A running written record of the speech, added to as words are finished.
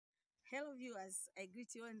Hello viewers, I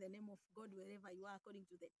greet you all in the name of God wherever you are according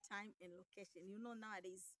to the time and location. You know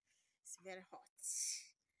nowadays it's very hot.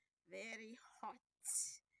 Very hot.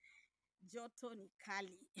 Joto ni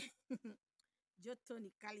kali. Joto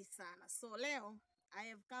ni kali sana. So leo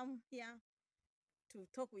I have come here to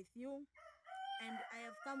talk with you and I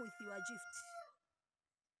have come with your gift.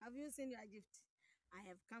 Have you seen your gift? I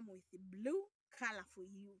have come with the blue color for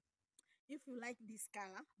you. If you like this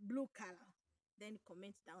color, blue color, then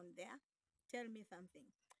comment down there. Tell me something.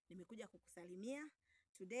 Nimekuja kukusalimia.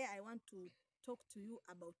 Today I want to talk to you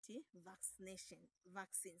about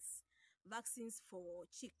vaccines for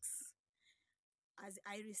chicks. As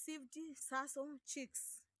I received Sasso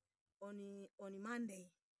chicks on Monday,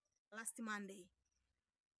 last Monday.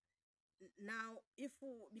 Now,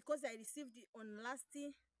 because I received it on last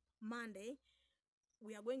Monday,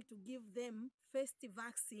 we are going to give them first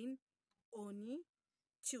vaccine on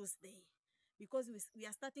Tuesday, because we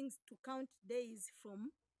are starting to count days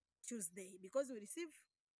from Tuesday, because we receive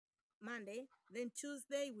Monday, then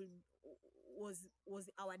Tuesday was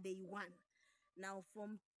our day one. Now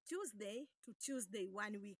from Tuesday to Tuesday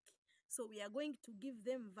 1 week, so we are going to give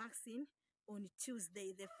them vaccine on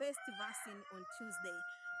Tuesday, the first vaccine on Tuesday,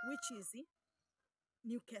 which is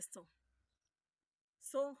Newcastle.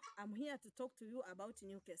 So I'm here to talk to you about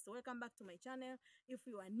Newcastle. Welcome back to my channel. If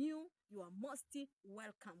you are new, you are most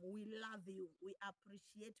welcome. We love you. We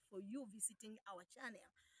appreciate for you visiting our channel,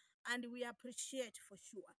 and we appreciate for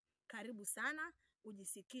sure. Karibu sana,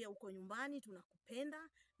 ujisikie uko nyumbani, tunakupenda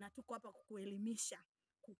na tuko hapa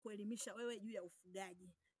kukuelimisha wewe juu ya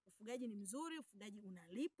ufugaji. Ufugaji ni mzuri, ufugaji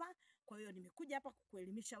unalipa. Kwa hiyo nimekuja hapa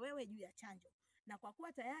kukuelimisha wewe juu ya chanjo. Na kwa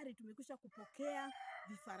kuwa tayari tumekwisha kupokea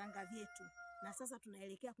vifaranga vyetu, na sasa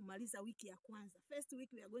tunaelekea kumaliza wiki ya kwanza. First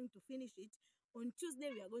week we are going to finish it. On Tuesday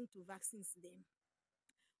we are going to vaccinate them.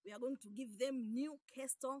 We are going to give them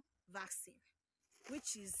Newcastle vaccine,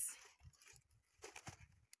 which is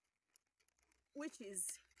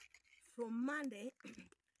from Monday.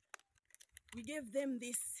 We gave them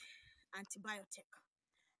this antibiotic.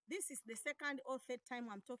 This is the second or third time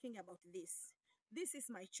I'm talking about this. This is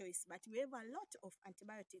my choice, but we have a lot of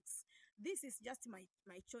antibiotics. This is just my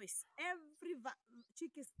choice. Every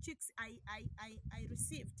chicks I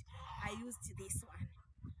received, I used this one.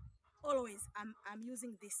 Always I'm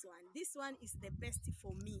using this one. This one is the best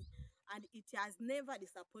for me, and it has never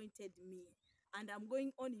disappointed me. And I'm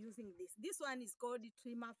going on using this. This one is called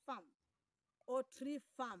Trimmer Farm or Tree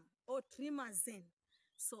Farm or Trimazen.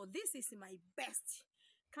 So this is my best.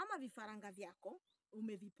 Kama vifaranga vyako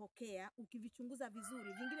umevipokea, ukivichunguza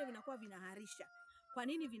vizuri, vingine vinakuwa vinaharisha. Kwa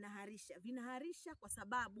nini vinaharisha? Vinaharisha kwa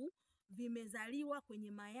sababu vimezaliwa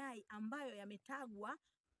kwenye mayai ambayo yametagwa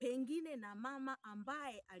pengine na mama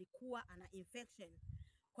ambaye alikuwa ana infection.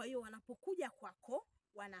 Kwa hiyo wanapokuja kwako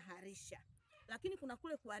wanaharisha. Lakini kuna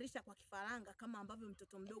kule kuharisha kwa kifaranga kama ambavyo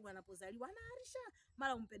mtoto mdogo anapozaliwa anaharisha,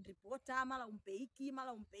 mara umpe drip water, mara umpe hiki,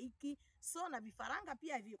 mara umpe hiki. So na vifaranga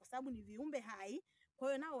pia hivyo, kwa sababu ni viumbe hai, kwa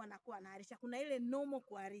hiyo nao wanakuwa wanaharisha. Kuna ile normal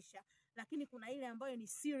kuharisha, lakini kuna ile ambayo ni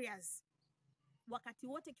serious. Wakati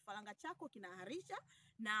wote kifaranga chako kinaharisha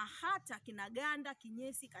na hata kinaganda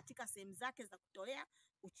kinyesi katika sehemu zake za kutolea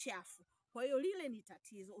uchafu. Kwa hiyo lile ni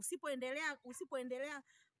tatizo. Usipoendelea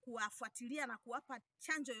kuwafuatilia na kuwapa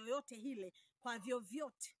chanjo yoyote ile, kwa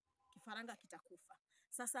vyovyote kifaranga kitakufa.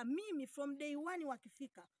 Sasa mimi from day one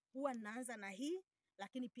wakifika huwa naanza na hii,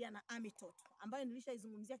 lakini pia na amitoto ambayo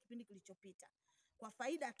nilishaizungumzia kipindi kilichopita. Kwa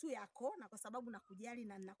faida tu yako na kwa sababu nakujali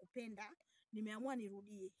na ninakupenda, nimeamua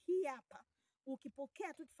nirudie. Hii hapa,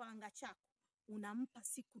 ukipokea tu kifaranga chako unampa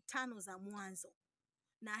siku 5 za mwanzo.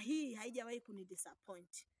 Na hii haijawahi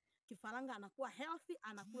kunidisappoint. Kifaranga anakuwa healthy,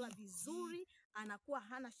 anakula vizuri, anakuwa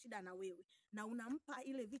hana shida na wewe. Na unampa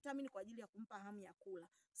ile vitamin kwa ajili ya kumpa hamu ya kula.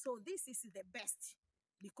 So this is the best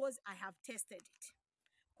because I have tested it.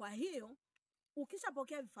 Kwa hiyo,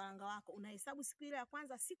 ukishapokea vifaranga wako, unahesabu siku ile ya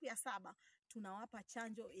kwanza, siku ya 7, tunawapa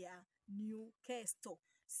chanjo ya Newcastle.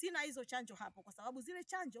 Sina hizo chanjo hapo kwa sababu zile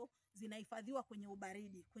chanjo zinahifadhiwa kwenye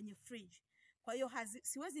ubaridi, kwenye fridge. Kwa hiyo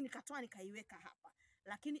siwezi nikatoa nikaiweka hapa.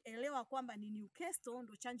 Lakini elewa kwamba ni Newcastle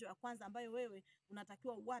ndo chanjo ya kwanza ambayo wewe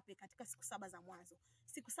unatakiwa uwape katika siku 7 za mwanzo.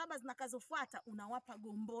 Siku 7 zinakazofuata unawapa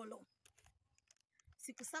gombolo.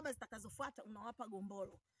 Siku 7 zitakazofuata unawapa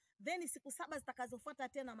gombolo. Then siku 7 zitakazofuata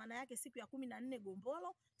tena, maana yake siku ya 14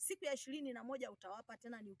 gombolo, siku ya 21 utawapa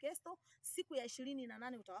tena Newcastle, siku ya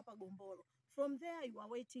 28 utawapa gombolo. From there you are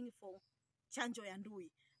waiting for chanjo ya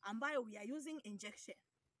ndui ambayo we are using injection.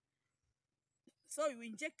 So you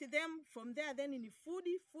inject them from there, then ni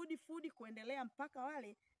food kuendelea mpaka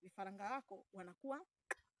wale vifaranga wako wanakuwa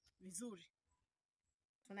vizuri.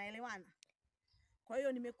 Tunaelewana? Kwa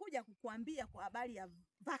hiyo nimekuja kukuambia kwa habari ya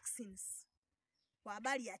vaccines, kwa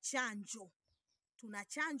habari ya chanjo. Tuna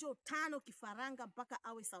chanjo 5 kifaranga mpaka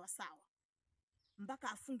awe sawasawa,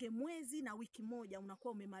 mpaka afunge mwezi na wiki moja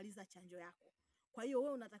unakuwa umemaliza chanjo yako. Kwa hiyo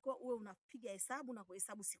wewe unatakiwa uwe unapiga hesabu na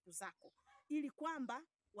kuhesabu siku zako, ili kwamba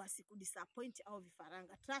wasikudisappoint au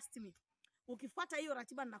vifaranga. Trust me, ukifuata hiyo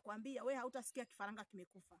ratiba ninakwambia, wewe hautasikia kifaranga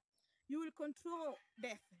kimekufa. You will control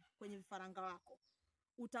death kwenye vifaranga wako.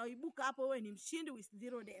 Utaibuka hapo wewe ni mshindi with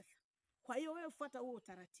 0 death. Kwa hiyo wewe fuata huo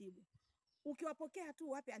utaratibu. Ukiwapokea tu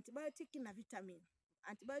wape antibiotic na vitamin.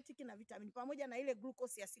 Antibiotic na vitamin pamoja na ile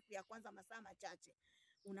glucose ya siku ya kwanza masaa machache.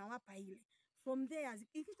 Unawapa ile. From there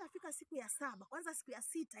ikitafika siku ya 7, kwanza siku ya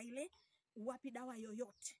 6 ile uwapi dawa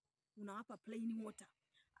yoyote. Unawapa plain water.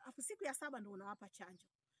 Alafu siku ya 7 ndio unawapa chanjo.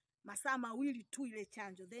 Masaa 2 tu ile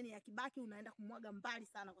chanjo. Then yakibaki unaenda kumwaga mbali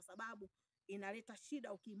sana, kwa sababu inaleta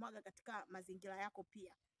shida ukimwaga katika mazingira yako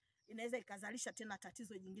pia. Inaweza ikazalisha tena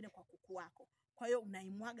tatizo jingine kwa kuku wako. Kwa hiyo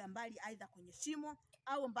unaimwaga mbali, aidha kwenye shimo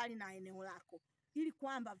au mbali na eneo lako, ili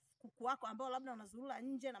kwamba kuku wako ambao labda unazurura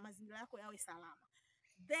nje na mazingira yako yawe salama.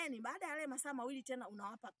 Then baada ya yale masaa 2 tena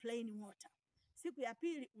unawapa plain water. Siku ya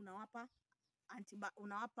 2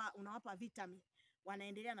 unawapa vitamin.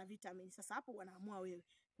 Wanaendelea na vitamin. Sasa hapo wanaamua wewe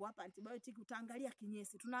kuwapa antibiotic. Utaangalia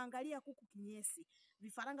kinyesi. Tunaangalia kuku kinyesi.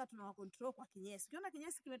 Vifaranga tunawakontrol kwa kinyesi. Ukiona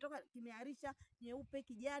kinyesi kimetoka kimeharisha nyeupe,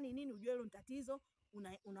 kijani nini, ujue hilo ni tatizo,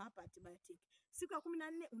 unawapa antibiotic. Siku ya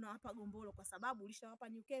 14 unawapa gombolo, kwa sababu ulishawapa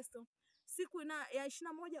Newcastle. Siku ya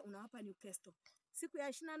 21 unawapa Newcastle. Siku ya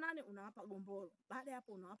 28 unawapa gombolo. Baada ya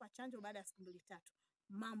hapo unawapa chanjo baada ya siku 2-3.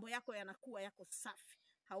 Mambo yako yanakuwa yako safi.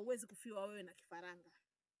 Hauwezi kufiwa wewe na kifaranga.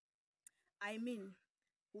 I mean,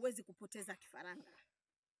 huwezi kupoteza kifaranga.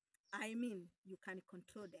 I mean, you can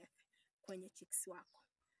control death kwenye chicks wako.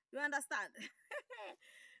 You understand?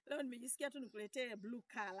 Leo nimejisikia tu nikuletee blue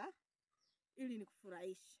color ili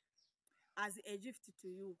nikufurahishe as a gift to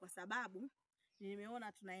you, kwa sababu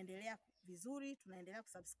nimeona tunaendelea vizuri, tunaendelea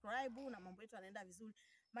kusubscribe na mambo yetu yanaenda vizuri.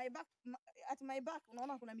 At my back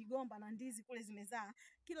unaona kuna migomba na ndizi kule zimezaa.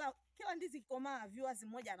 Kila ndizi kikomaa, viewers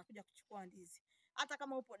mmoja anakuja kuchukua ndizi. Hata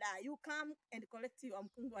kama upo da, you come and collect your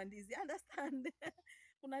mkungu wa ndizi. Understand?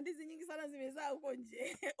 Kuna ndizi nyingi sana zimezaa huko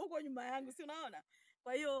nje, huko nyuma yangu, si unaona?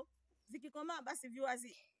 Kwa hiyo zikikomaa basi viewers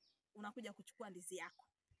unakuja kuchukua ndizi yako.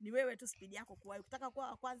 Ni wewe tu speed yako kuwa. Ukitaka kuwa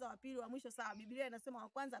wa kwanza, wa pili, wa mwisho, sawa. Biblia inasema wa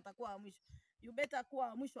kwanza atakuwa wa mwisho. You better kuwa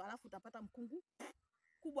wa mwisho, alafu utapata mkungu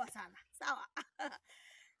kubwa sana. Sawa?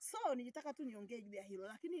 So nilitaka tu niongee juu ya hilo,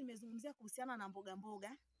 lakini nimezungumzia kuhusiana na mboga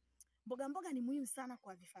mboga. Mboga mboga ni muhimu sana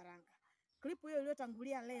kwa vifaranga. Klipu hiyo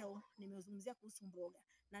iliyotangulia leo nimezungumzia kuhusu mboga,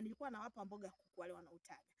 na nilikuwa nawapa mboga kuku wale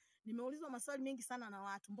wanaotaga. Nimeulizwa maswali mengi sana na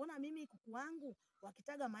watu, mbona mimi kuku wangu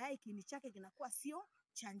wakitaga mayai kiini chake kinakuwa sio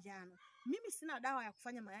cha njano? Mimi sina dawa ya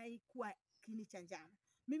kufanya mayai kuwa kiini cha njano.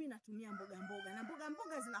 Mimi natumia mboga mboga, na mboga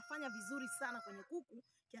mboga zinafanya vizuri sana kwenye kuku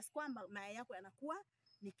kiasi kwamba mayai yako yanakuwa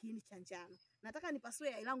ni kiini cha njano. Nataka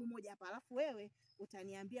nipasue yai langu moja hapa, alafu wewe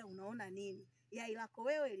utaniambia unaona nini. Yai lako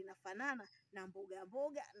wewe linafanana na mboga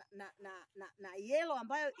mboga na yellow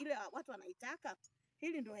ambayo ile watu wanaitaka?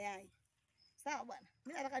 Hili ndo yai. Sawa bwana.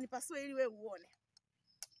 Mimi nataka nipasue ili wewe uone.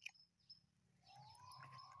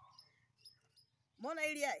 Umeona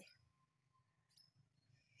hili yai?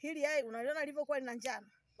 Hili yai unaliona lilivyokuwa lina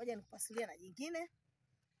njano. Ngoja nikupasulie na jingine.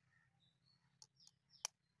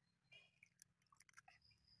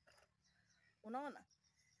 Unaona?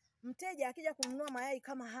 Mteja akija kununua mayai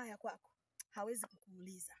kama haya kwako, hawezi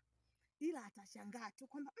kukuuliza, ila atashangaa tu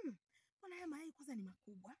kwamba mbona haya mayai kwanza ni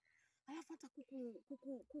makubwa, alafu hata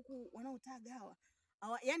kuku wanaotaga hawa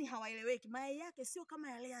yani hawaeleweki. Mayai yake sio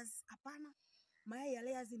kama ya layers, hapana. Mayai ya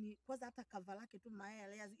layers ni kwanza, hata cover lake tu, mayai ya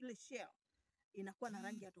layers ile shell inakuwa na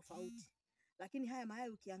rangi ya tofauti. Lakini haya mayai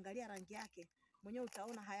ukiangalia rangi yake mwenyewe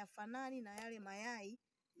utaona hayafanani na yale mayai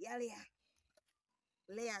yale ya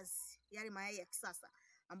layers, yale mayai ya kisasa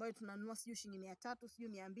ambayo tunanunua sijui shilingi 300 sijui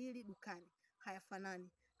 200 dukani.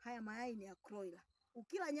 Hayafanani. Haya mayai ni ya broiler.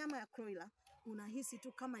 Ukila nyama ya broiler unahisi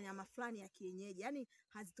tu kama nyama fulani ya kienyeji. Yaani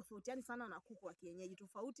hazitofautiani sana na kuku wa kienyeji,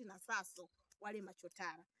 tofauti na saso wale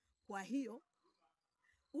machotara. Kwa hiyo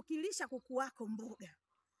ukilisha kuku wako mboga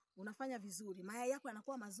unafanya vizuri. Mayai yako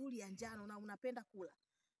yanakuwa mazuri ya njano na unapenda kula.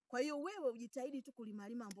 Kwa hiyo wewe ujitahidi tu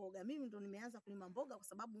kulimalima mboga. Mimi ndo nimeanza kulima mboga kwa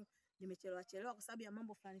sababu nimechelewa kwa sababu ya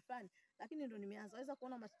mambo fulani, lakini ndo nimeanza. Waweza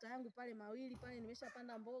kuona matuta yangu pale 2 pale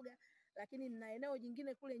nimeshapanda mboga, lakini nina eneo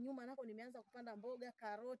jingine kule nyuma nako nimeanza kupanda mboga,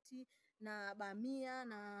 karoti na bamia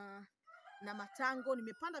na matango.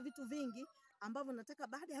 Nimepanda vitu vingi ambavyo nataka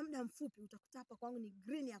baada ya muda mfupi utakuta hapa kwangu ni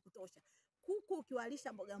green ya kutosha. Kuku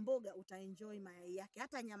ukiwalisha mboga mboga utaenjoy mayai yake,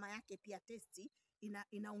 hata nyama yake pia testi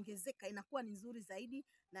inaongezeka, inakuwa ni nzuri zaidi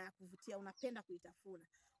na ya kuvutia, unapenda kuitafuna.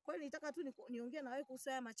 Kwa hiyo nitaka tu niongee na wewe kuhusu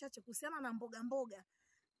haya machache kuhusiana na mboga mboga.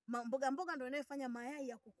 Mboga mboga ndio inayofanya mayai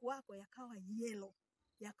ya kuku wako yakawa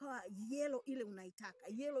yellow ile unaitaka,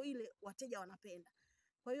 yellow ile wateja wanapenda.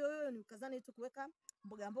 Kwa hiyo wewe ni ukazani tu kuweka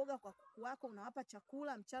mboga mboga kwa kuku wako, unawapa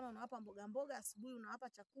chakula, mchana unawapa mboga mboga, asubuhi unawapa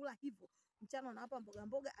chakula hivyo. Mchana unawapa mboga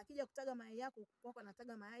mboga, akija kutaga mayai yako kuku wako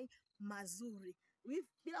anataga mayai mazuri.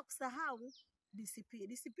 Bila kusahau DCP.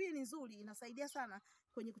 DCP ni nzuri, inasaidia sana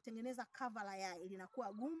kwenye kutengeneza cover la yai,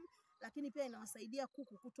 linakuwa gumu, lakini pia inawasaidia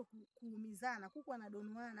kuku kuto kuumizana. Kuku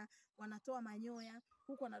wanadonoana, wanatoa manyoya,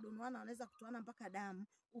 kuku wanadonoana, wanaweza kutoana mpaka damu.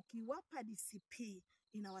 Ukiwapa DCP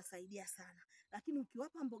inawasaidia sana. Lakini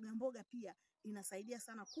ukiwapa mboga mboga pia inasaidia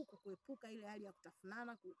sana kuku kuepuka ile hali ya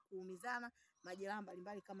kutafunana, kuumizana, majeraha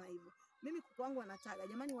mbalimbali kama hivyo. Mimi kuku wangu wanataga,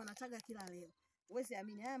 jamani wanataga kila leo. Huwezi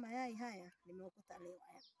amini haya mayai haya nimeokota leo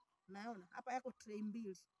haya. Unaona? Hapa yako tray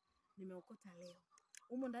 2 nimeokota leo.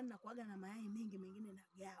 Humo ndani nakuaga na mayai mengi, mengine na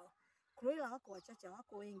gawa. Broiler wako wachache,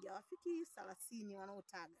 wako wengi, hawafiki 30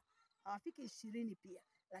 wanaotaga. Hawafiki 20 pia,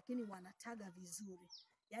 lakini wanataga vizuri.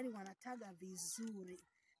 Yaani wanataga vizuri.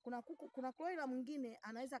 Kuna broiler mwingine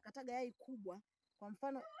anaweza akataga yai kubwa, kwa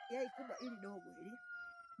mfano yai kubwa ili dogo hili.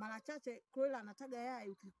 Mara chache broiler anataga yai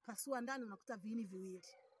ukipasua ndani unakuta viini viwili.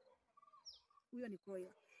 Huyo ni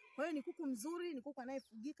broiler. Kwa hiyo ni kuku mzuri, ni kuku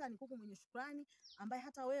anayefugika, ni kuku mwenye shukrani, ambaye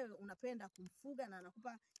hata wewe unapenda kumfuga na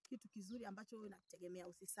anakupa kitu kizuri ambacho wewe unategemea.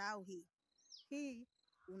 Usisahau hii. Hii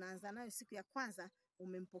unaanza nayo siku ya kwanza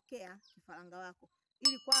umempokea kifaranga wako,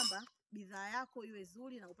 ili kwamba bidhaa yako iwe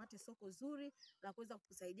nzuri na upate soko zuri la kuweza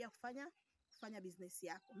kukusaidia kufanya business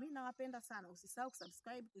yako. Mimi nawapenda sana. Usisahau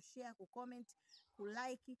kusubscribe, kushare, kucomment,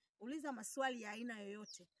 kulike, uliza maswali ya aina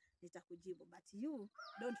yoyote nitakujibu. But you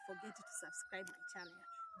don't forget to subscribe my channel.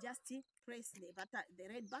 Just press the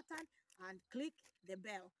red button and click the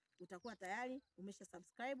bell. Utakuwa tayari umesha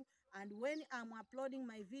subscribe, and when I'm uploading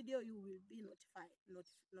my video you will be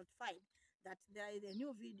notified that there is a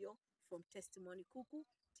new video from Testimony Kuku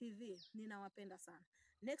TV. Ninawapenda sana.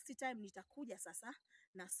 Next time nitakuja sasa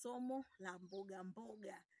na somo la mboga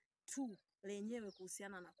mboga tu lenyewe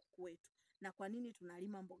kuhusiana na kuku wetu na kwa nini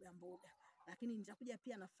tunalima mboga mboga. Lakini nitakuja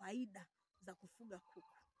pia na faida za kufuga kuku.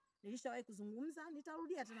 Nilishawahi kuzungumza,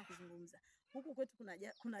 nitarudia tena kuzungumza. Huku kwetu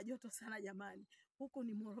kuna joto sana jamani. Huku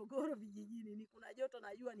ni Morogoro vijijini, ni kuna joto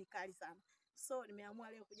na jua ni kali sana. So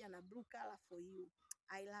nimeamua leo kuja na blue color for you.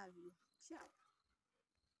 I love you. Ciao.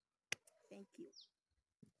 Thank you.